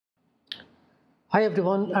Hi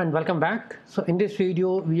everyone and welcome back. So in this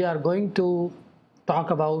video we are going to talk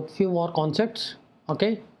about few more concepts,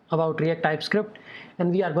 about React TypeScript,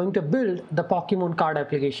 and we are going to build the Pokemon card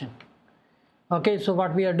application. So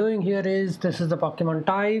what we are doing here is this is the Pokemon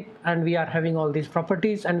type and we are having all these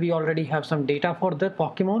properties, and we already have some data for the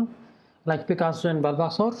Pokemon like Picasso and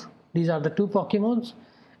Bulbasaur. These are the two Pokemons,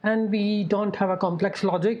 and we don't have a complex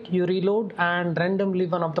logic. You reload and randomly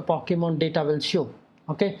one of the Pokemon data will show.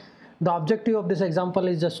 The objective of this example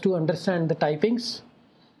is just to understand the typings,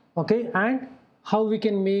 and how we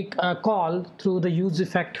can make a call through the use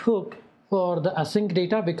effect hook for the async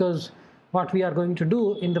data, because what we are going to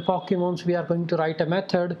do in the Pokemons, we are going to write a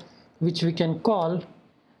method which we can call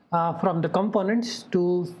from the components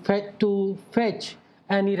to fetch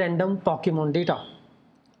any random Pokemon data.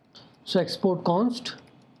 So export const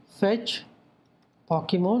fetch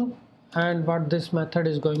Pokemon, and what this method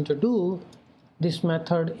is going to do, this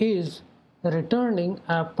method is returning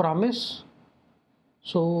a promise.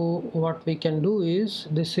 So what we can do is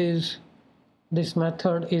this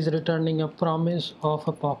method is returning a promise of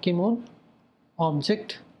a Pokemon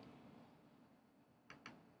object.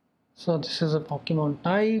 So this is a Pokemon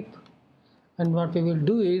type, and what we will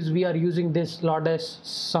do is we are using this lodes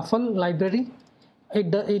shuffle library.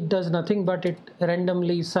 It does nothing but it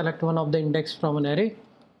randomly select one of the index from an array.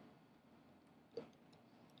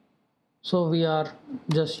 So we are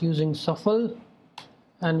just using shuffle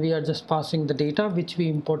and we are just passing the data which we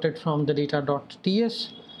imported from the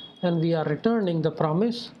data.ts, and we are returning the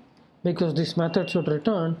promise, because this method should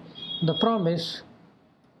return the promise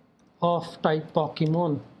of type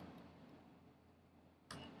Pokemon.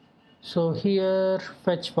 So here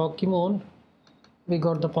fetch Pokemon, we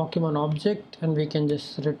got the Pokemon object and we can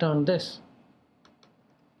just return this.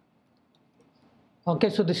 So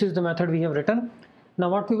this is the method we have written. Now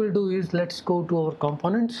what we will do is let's go to our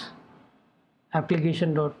components,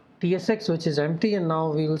 application.tsx, which is empty, and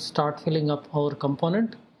now we will start filling up our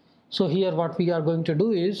component. So here what we are going to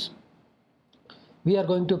do is we are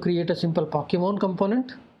going to create a simple Pokemon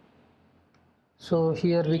component. So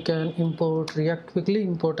here we can import React quickly,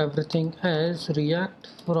 import everything as React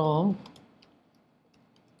from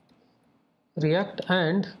React,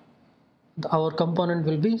 and our component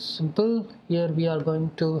will be simple. Here we are going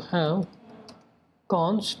to have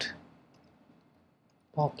const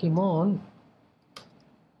Pokemon.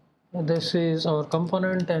 This is our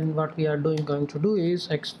component, and what we are going to do is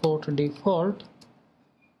export default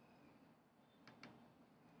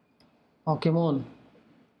Pokemon.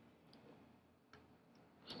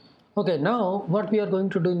 Now what we are going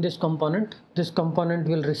to do in this component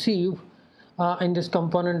will receive in this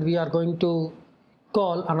component we are going to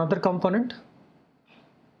call another component.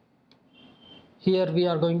 Here we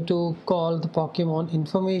are going to call the Pokemon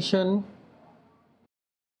information.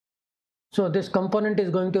 So this component is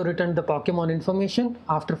going to return the Pokemon information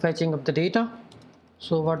after fetching up the data.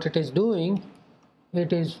 So what it is doing,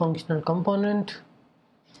 it is functional component.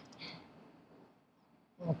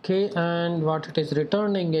 And what it is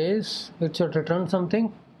returning is, it should return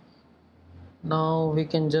something. Now we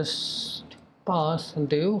can just pass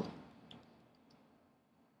div,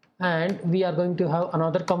 and we are going to have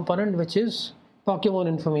another component which is Pokemon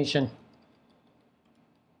information.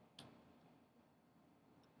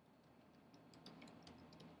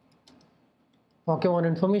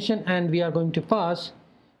 And we are going to pass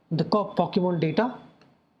the Pokemon data.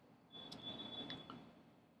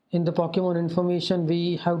 In the Pokemon information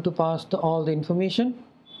we have to pass all the information,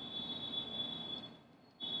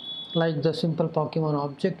 like the simple Pokemon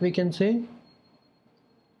object we can say.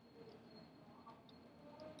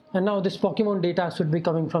 And now this Pokemon data should be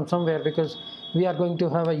coming from somewhere, because we are going to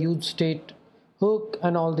have a use state hook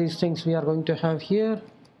and all these things we are going to have here.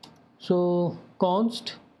 So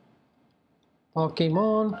const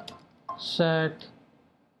Pokemon set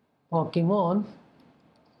Pokemon,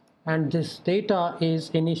 and this data is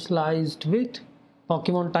initialized with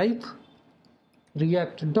Pokemon type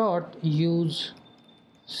react.use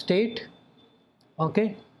state.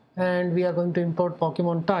 And we are going to import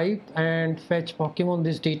Pokemon type and fetch Pokemon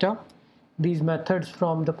this data, these methods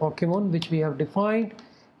from the Pokemon which we have defined.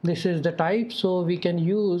 This is the type, so we can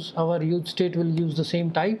use our use state will use the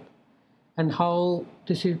same type, and how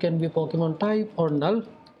this can be a Pokemon type or null,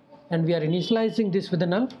 and we are initializing this with a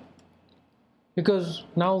null, because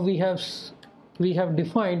now we have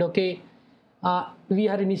defined we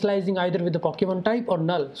are initializing either with the Pokemon type or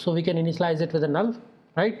null, so we can initialize it with a null,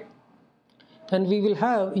 right? And we will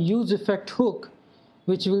have use effect hook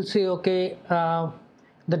which will say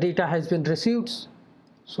the data has been received.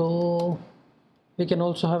 So we can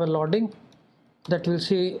also have a loading that will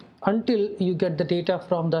say until you get the data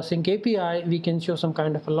from the sync API, we can show some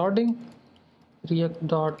kind of a loading.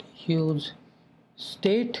 React.use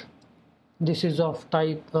state, this is of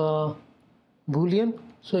type boolean,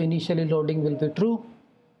 so initially loading will be true,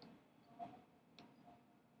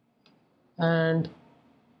 and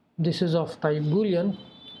this is of type boolean,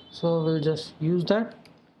 so we'll just use that.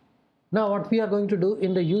 Now what we are going to do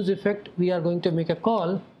in the use effect, we are going to make a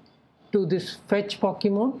call to this fetch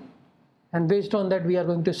Pokemon, and based on that we are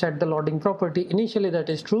going to set the loading property. Initially that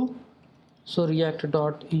is true, so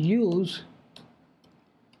react.use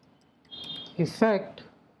effect,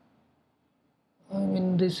 I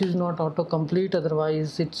mean this is not autocomplete,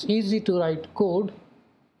 otherwise it's easy to write code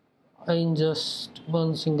in just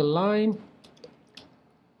one single line.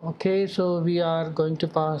 Okay, so we are going to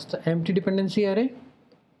pass the empty dependency array.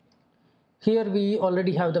 Here we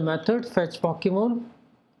already have the method fetch Pokemon,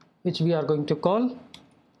 which we are going to call,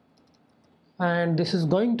 and this is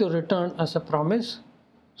going to return as a promise,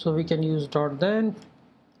 so we can use .then.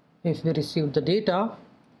 If we receive the data,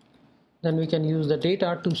 then we can use the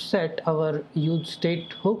data to set our use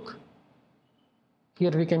state hook.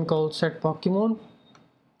 Here we can call set Pokemon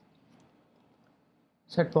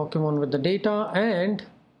with the data, and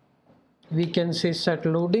we can say set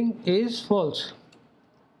loading is false,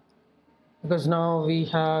 because now we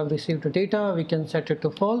have received the data, we can set it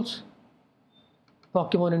to false.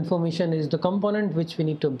 Pokemon information is the component which we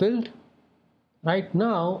need to build right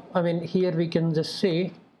now. I mean here we can just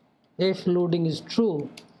say if loading is true,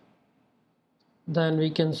 then we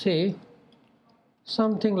can say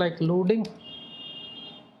something like loading,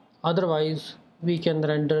 otherwise we can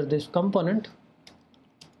render this component.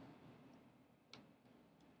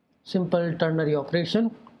 Simple ternary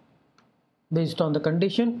operation based on the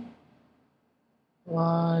condition.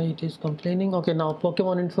 Why it is complaining? Okay, now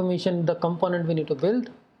Pokemon information, the component we need to build,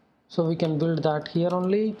 so we can build that here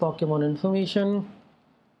only. Pokemon information,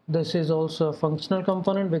 this is also a functional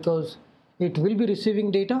component because it will be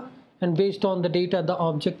receiving data, and based on the data the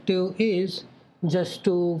objective is just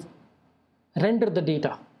to render the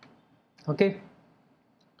data. Okay,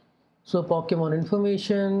 so Pokemon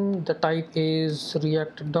information, the type is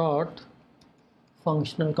react dot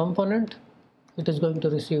functional component. It is going to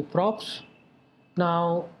receive props.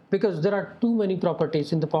 Now because there are too many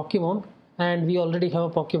properties in the Pokemon and we already have a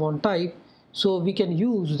Pokemon type, so we can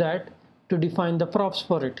use that to define the props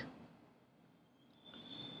for it.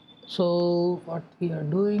 So what we are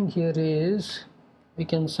doing here is we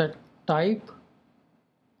can set type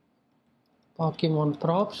Pokemon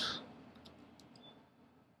props.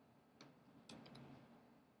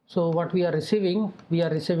 So what we are receiving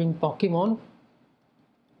Pokemon.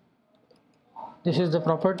 This is the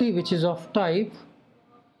property which is of type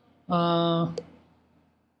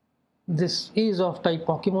this is of type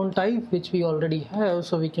Pokemon type, which we already have,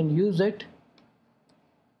 so we can use it,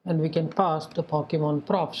 and we can pass the Pokemon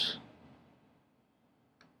props.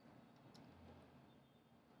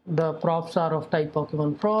 The props are of type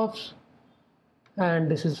Pokemon props, and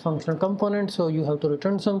this is functional component, so you have to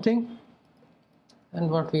return something, and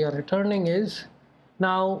what we are returning is,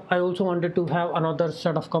 now I also wanted to have another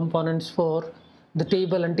set of components for the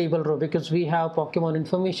table and table row, because we have Pokemon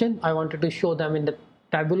information. I wanted to show them in the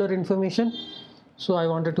tabular information, so I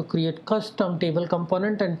wanted to create custom table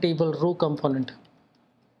component and table row component.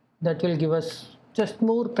 That will give us just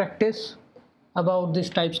more practice about this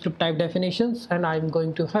TypeScript type definitions, and I'm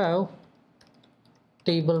going to have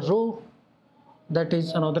table row, that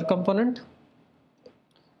is another component,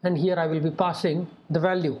 and here I will be passing the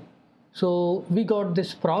value. So we got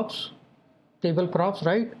this props, table props,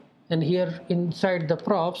 right? And here inside the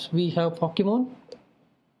props we have Pokemon.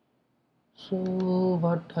 So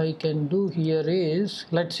what I can do here is,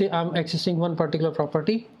 let's say I'm accessing one particular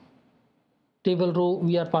property, table row,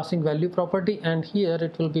 we are passing value property, and here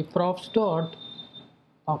it will be props dot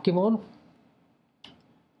Pokemon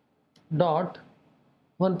dot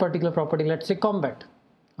one particular property, let's say combat.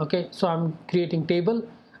 Okay, so I'm creating table.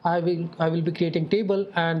 I will be creating table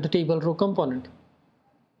and the table row component.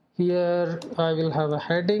 Here I will have a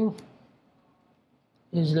heading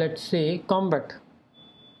is, let's say, combat.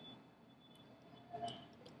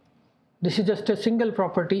 This is just a single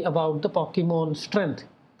property about the Pokemon strength.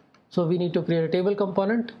 So we need to create a table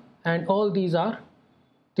component, and all these are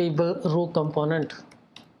table row component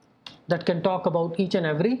that can talk about each and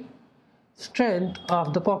every strength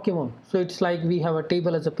of the Pokemon. So it's like we have a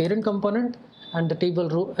table as a parent component and the table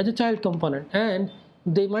row as a child component, and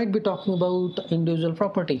they might be talking about individual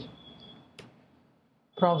property.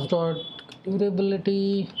 Props dot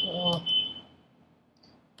durability,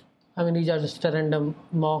 I mean these are just a random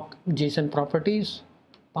mock JSON properties.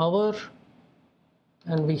 Power,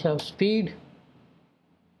 and we have speed.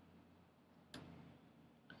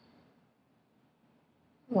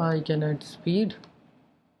 I can add speed.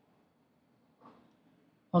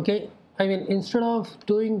 Okay, I mean, instead of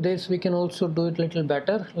doing this, we can also do it a little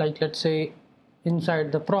better. Like, let's say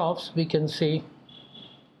inside the props we can say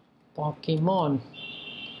Pokemon,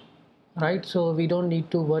 right? So we don't need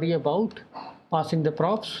to worry about passing the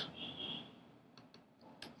props.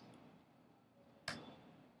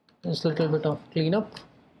 Just a little bit of cleanup.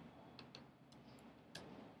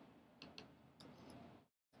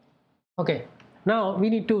 Okay, now we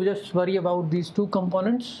need to just worry about these two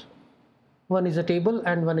components. One is a table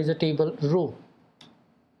and one is a table row.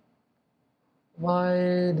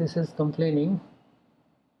 Why this is complaining?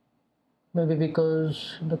 Maybe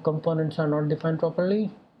because the components are not defined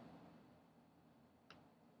properly.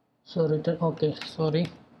 So return, okay, sorry,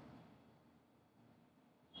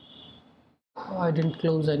 I didn't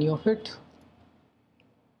close any of it.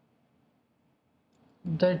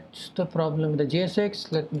 That's the problem with the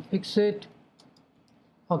JSX. Let me fix it.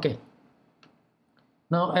 Okay,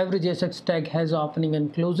 now every JSX tag has opening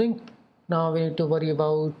and closing. Now we need to worry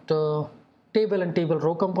about table and table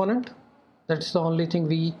row component. That's the only thing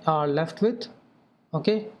we are left with.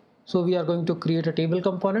 Okay, so we are going to create a table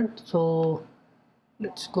component. So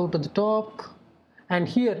let's go to the top, and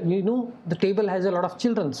here, you know, the table has a lot of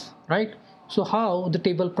childrens, right? So how the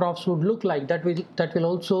table props would look like, that will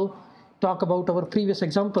also talk about our previous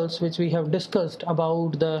examples which we have discussed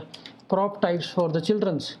about the prop types for the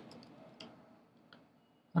childrens.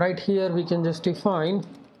 Right here we can just define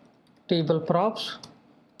table props,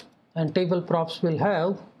 and table props will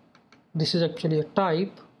have, this is actually a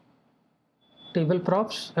type, table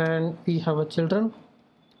props, and we have a children,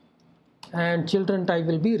 and children type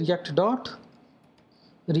will be react node.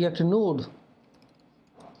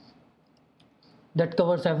 That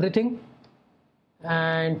covers everything,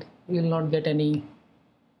 and you will not get any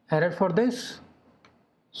error for this.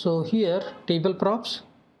 So here table props,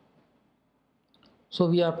 so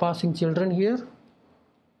we are passing children here,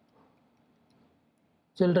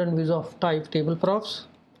 children is of type table props,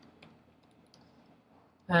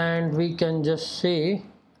 and we can just say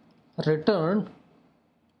return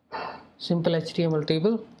simple HTML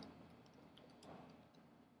table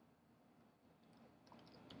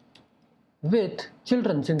with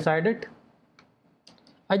children's inside it.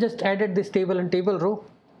 I just added this table and table row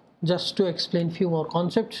just to explain few more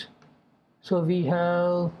concepts. So we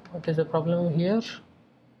have, what is the problem here?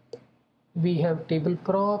 We have table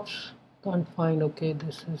props, can't find, okay,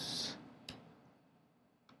 this is,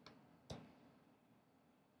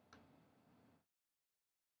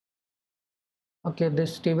 okay,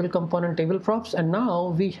 this table component, table props, and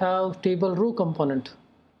now we have table row component,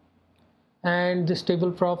 and this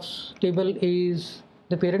table props, table is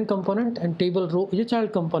the parent component and table row is a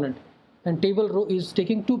child component, and table row is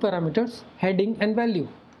taking two parameters, heading and value,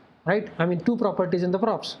 right? I mean, two properties in the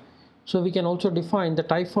props. So we can also define the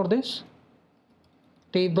type for this,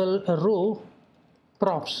 table row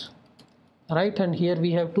props, right? And here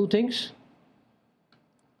we have two things,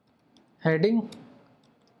 heading,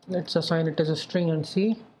 let's assign it as a string and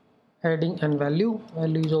see, heading and value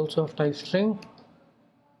is also of type string,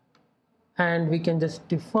 and we can just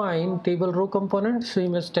define table row component,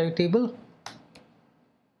 same as table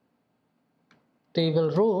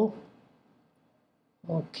row.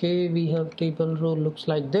 Okay, we have table row looks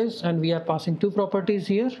like this, and we are passing two properties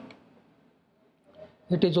here.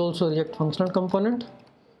 It is also React functional component.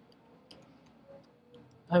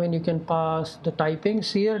 I mean, you can pass the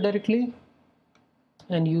typings here directly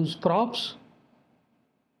and use props,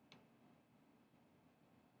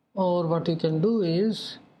 or what you can do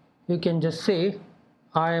is you can just say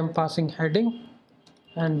I am passing heading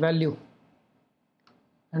and value,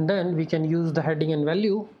 and then we can use the heading and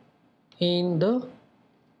value in the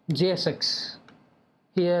JSX.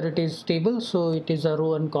 Here it is table, so it is a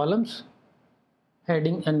row and columns,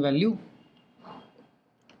 heading and value.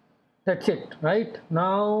 That's it, right?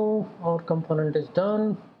 Now our component is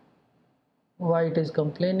done. Why it is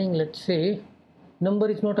complaining? Let's say number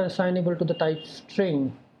is not assignable to the type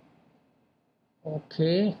string.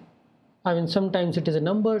 Okay, I mean, sometimes it is a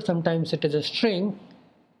number, sometimes it is a string.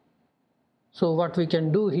 So what we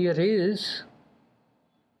can do here is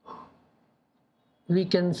we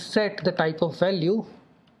can set the type of value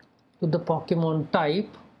to the Pokemon type,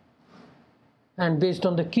 and based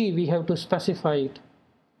on the key we have to specify it.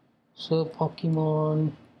 So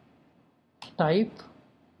Pokemon type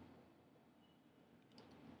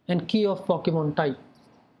and key of Pokemon type.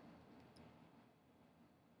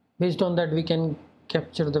 Based on that we can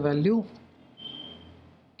capture the value,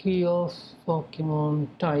 key of Pokemon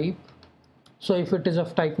type, So if it is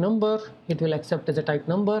of type number, it will accept as a type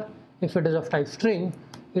number. If it is of type string,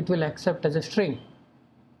 it will accept as a string.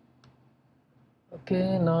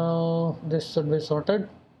 Okay, now this should be sorted.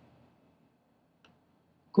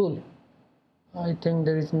 Cool. I think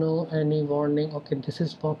there is no any warning. Okay, this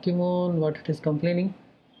is Pokemon. What it is complaining?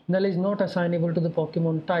 Null is not assignable to the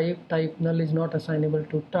Pokemon type. Type null is not assignable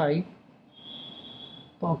to type.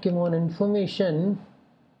 Pokemon information.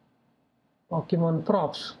 Pokemon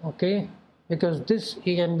props. Okay, because this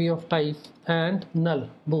can be of type and null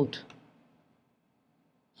both.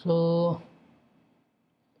 So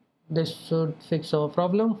this should fix our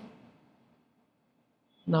problem.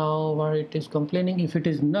 Now what it is complaining, if it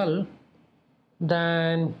is null,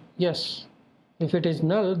 then yes, if it is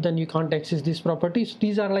null, then you can't access these properties.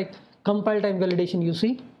 These are like compile time validation. You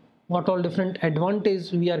see what all different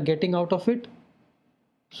advantage we are getting out of it.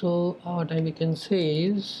 So what we can say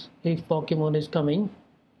is, if Pokemon is coming,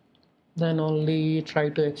 then only try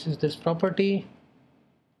to access this property.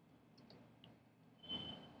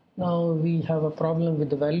 Now we have a problem with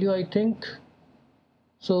the value, I think.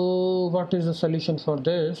 So what is the solution for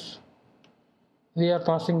this? We are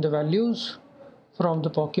passing the values from the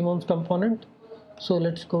Pokemon's component. So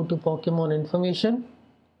let's go to Pokemon information,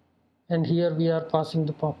 and here we are passing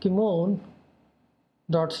the Pokemon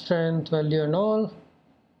dot strength, value and all.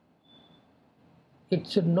 It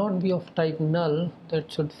should not be of type null.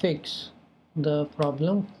 That should fix the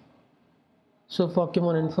problem. So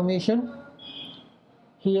Pokemon information,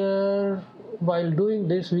 here while doing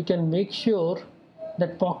this we can make sure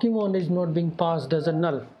that Pokemon is not being passed as a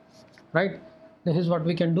null, right? This is what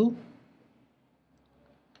we can do.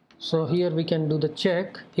 So here we can do the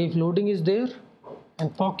check. If loading is there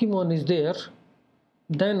and Pokemon is there,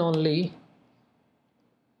 then only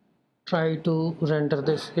try to render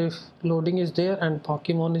this. If loading is there and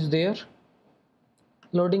Pokemon is there,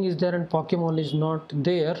 loading is there and Pokemon is not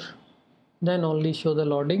there, then only show the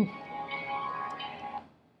loading.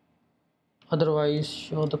 Otherwise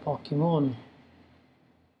show the Pokemon.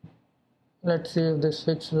 Let's see if this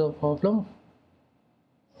fixes the problem.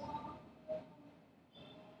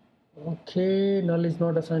 Okay, null is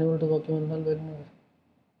not assignable to Pokemon. Null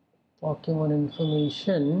Pokemon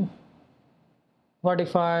information. What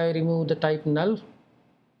if I remove the type null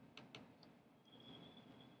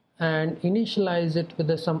and initialize it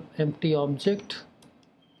with some empty object?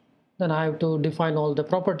 Then I have to define all the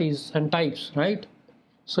properties and types, right?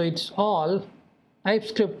 So it's all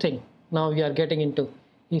TypeScript thing. Now we are getting into.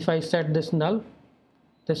 If I set this null,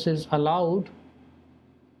 this is allowed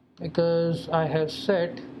because I have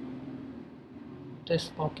set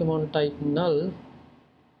this Pokemon type null.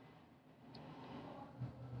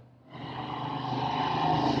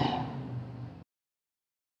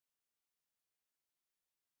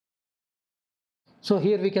 So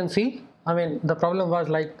here we can see, I mean, the problem was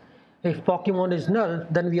like, if Pokemon is null,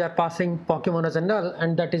 then we are passing Pokemon as a null,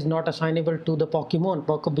 and that is not assignable to the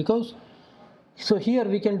Pokemon because, so here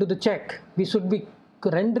we can do the check. We should be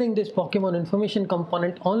rendering this Pokemon information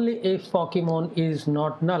component only if Pokemon is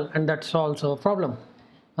not null, and that solves our problem,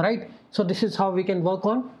 right? So this is how we can work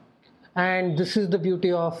on, and this is the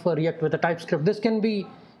beauty of React with the TypeScript. This can be,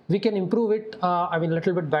 we can improve it, I mean, a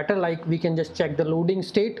little bit better. Like we can just check the loading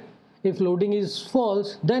state. If loading is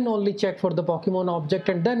false, then only check for the Pokemon object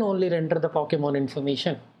and then only render the Pokemon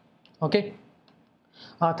information. Okay.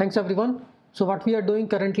 Thanks everyone. So what we are doing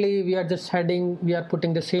currently, we are just heading, we are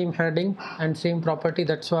putting the same heading and same property.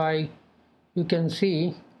 That's why you can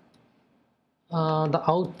see the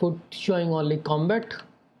output showing only combat,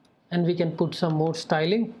 and we can put some more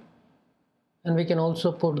styling, and we can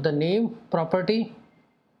also put the name property.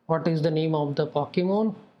 What is the name of the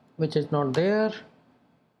Pokemon, which is not there.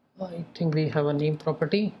 I think we have a name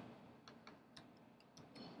property,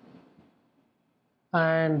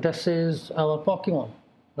 and this is our Pokemon,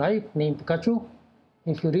 right? Name Pikachu.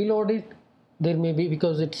 If you reload it, there may be,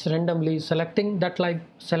 because it's randomly selecting that, like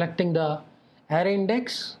selecting the array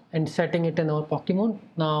index and setting it in our Pokemon.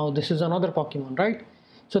 Now this is another Pokemon, right?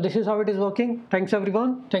 So this is how it is working. Thanks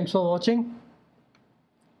everyone. Thanks for watching.